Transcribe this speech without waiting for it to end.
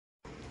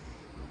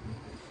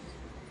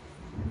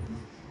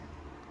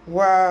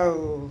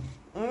Wow.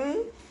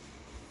 Mm?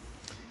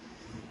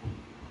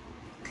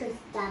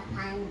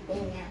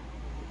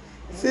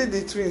 See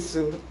the twins,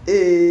 so.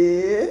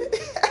 Hey.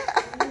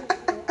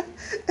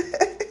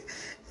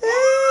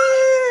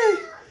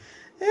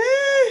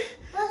 Hey.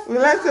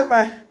 Will I say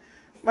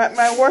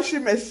my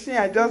washing machine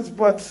I just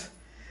bought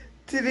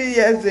 3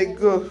 years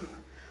ago,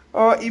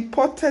 or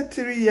imported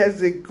 3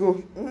 years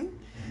ago.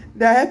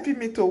 They're helping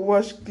me to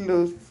wash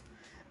clothes.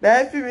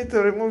 They're helping me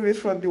to remove it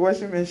from the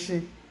washing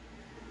machine.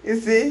 You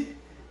see,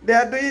 they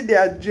are doing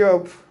their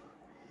job.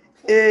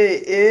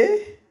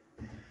 Hey,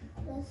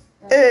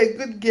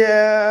 good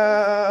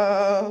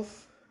girls.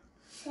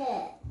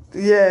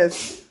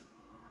 Yes.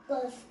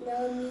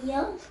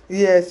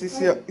 Yes,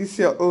 it's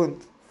your own.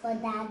 For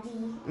daddy.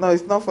 No,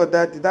 it's not for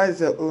daddy. That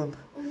is your own.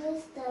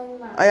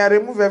 I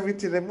remove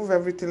everything.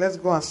 Let's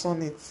go and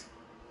sun it.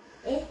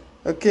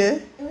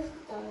 Okay?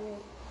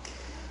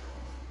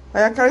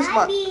 I carry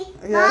my.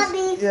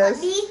 Yes.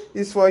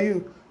 It's for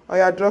you.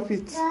 I drop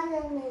it.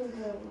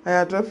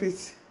 I drop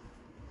it.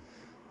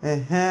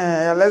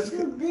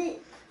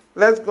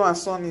 Let's go and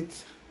sun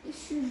it.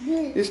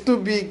 It's too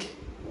big.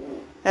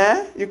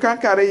 You can't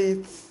carry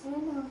it.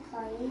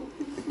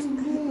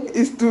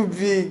 It's too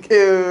big.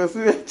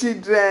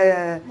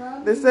 Children.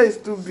 They say it's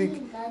too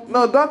big.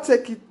 No, don't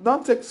take it.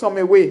 Don't take some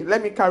away.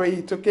 Let me carry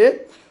it,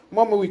 okay?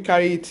 Mommy will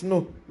carry it.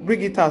 No,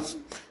 bring it out.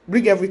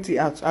 Bring everything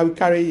out. I will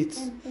carry it.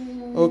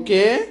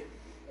 Okay?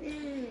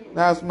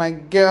 That's my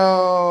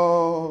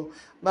girl.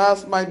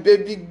 That's my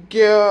baby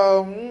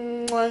girl.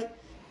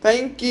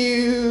 Thank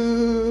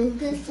you.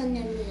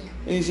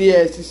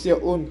 Yes, it's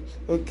your own.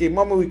 Okay,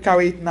 Mommy will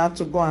carry it now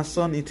to go and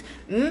sun it.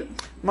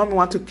 Mommy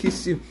want to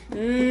kiss you.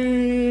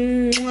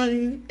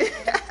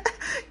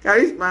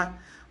 Charisma.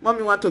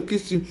 Mommy want to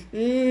kiss you.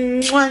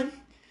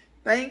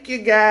 Thank you,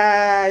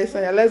 guys.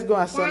 Let's go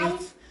and sun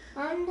it.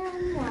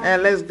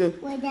 Let's go.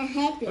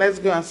 Let's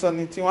go and sun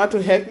it. You want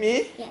to help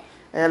me?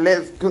 Yeah.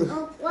 Let's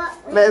go.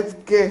 Let's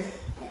go.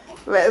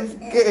 Let's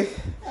go.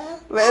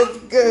 Let's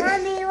go.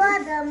 Mommy,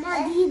 what the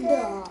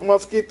mosquito?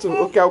 Mosquito.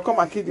 Okay, I'll come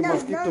and kill the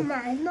mosquito.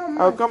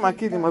 I'll come and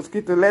kill the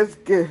mosquito. Let's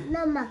go.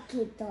 No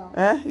mosquito.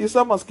 You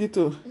saw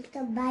mosquito? It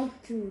can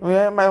bite you.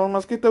 Yeah, my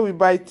mosquito will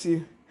bite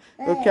you.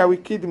 Okay, I will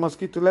kill the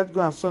mosquito. Let's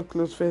go and sun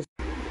clothes first.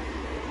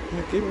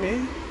 Okay,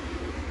 me.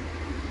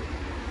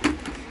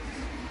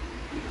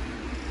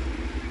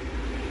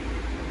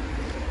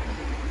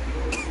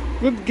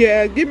 Good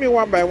girl. Give me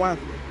one by one.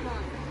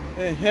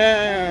 1,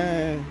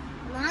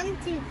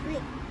 2, 3.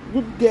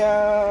 Good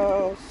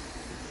girls.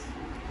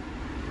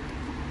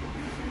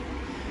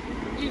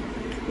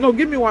 No,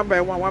 give me one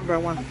by one.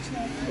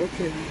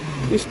 Okay.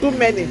 It's too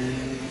many. Too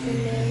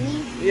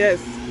many? Yes.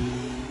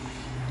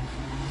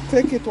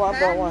 Take it one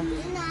by one.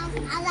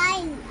 I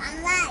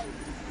like.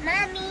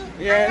 Mommy,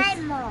 yes. I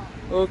like more.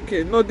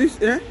 Okay. No, this,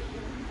 I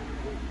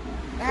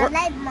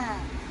like more.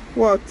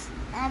 What?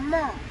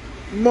 More.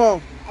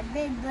 More. A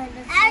big bellow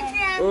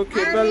shirt.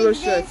 Okay, bellow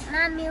shirt.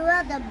 Mommy,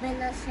 what the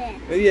bellow shirt?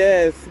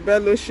 Yes,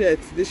 bellow shirt.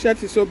 The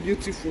shirt is so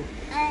beautiful.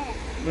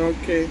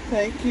 Okay,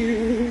 thank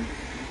you.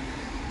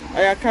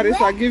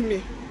 Carissa, give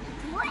me.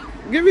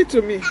 Give it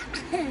to me.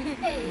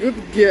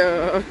 Good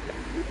girl.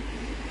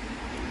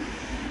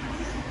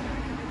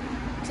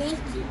 Take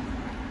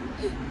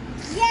it.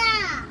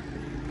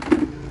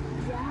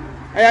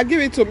 Yeah. Give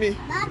it to me.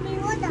 Mommy,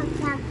 what the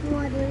Jack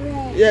for the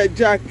red? Yeah,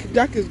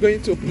 Jack is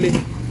going to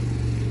play.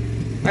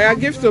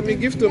 Give to me.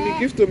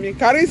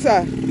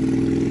 Carissa.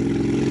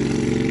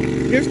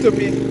 Give to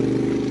me.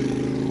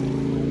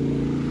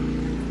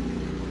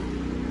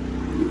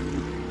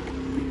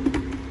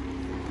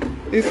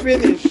 It's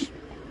finished.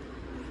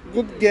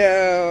 Good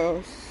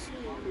girls.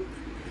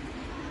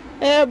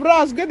 Hey,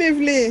 bros, good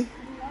evening.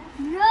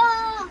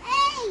 No.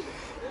 Hey.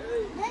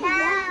 Good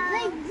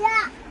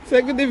job.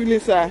 Say good evening,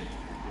 sir.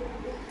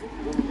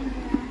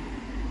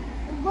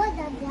 What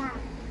the job?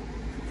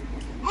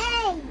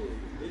 Hey.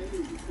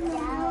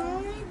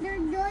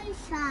 The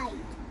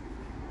side.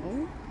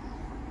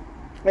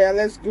 Yeah,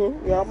 let's go.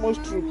 We're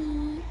almost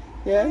through.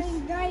 Yes?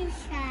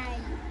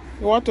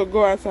 You want to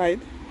go outside?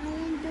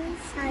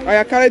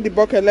 Carry the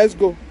bucket. Let's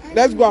go.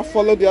 Let's go and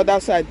follow the other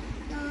side.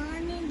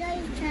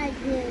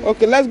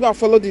 Okay, let's go and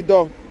follow the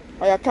door.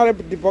 Carry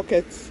the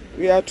bucket.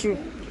 We are through.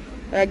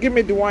 Give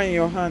me the one in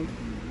your hand.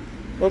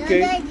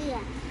 Okay.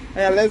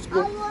 Let's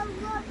go.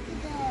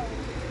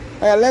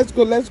 Let's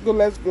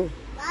go.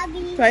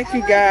 Thank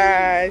you,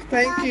 guys.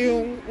 Thank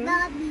you.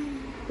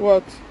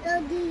 What?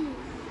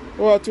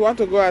 What? You want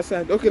to go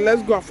outside? Okay,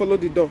 let's go and follow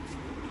the door.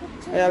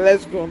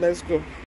 Let's go.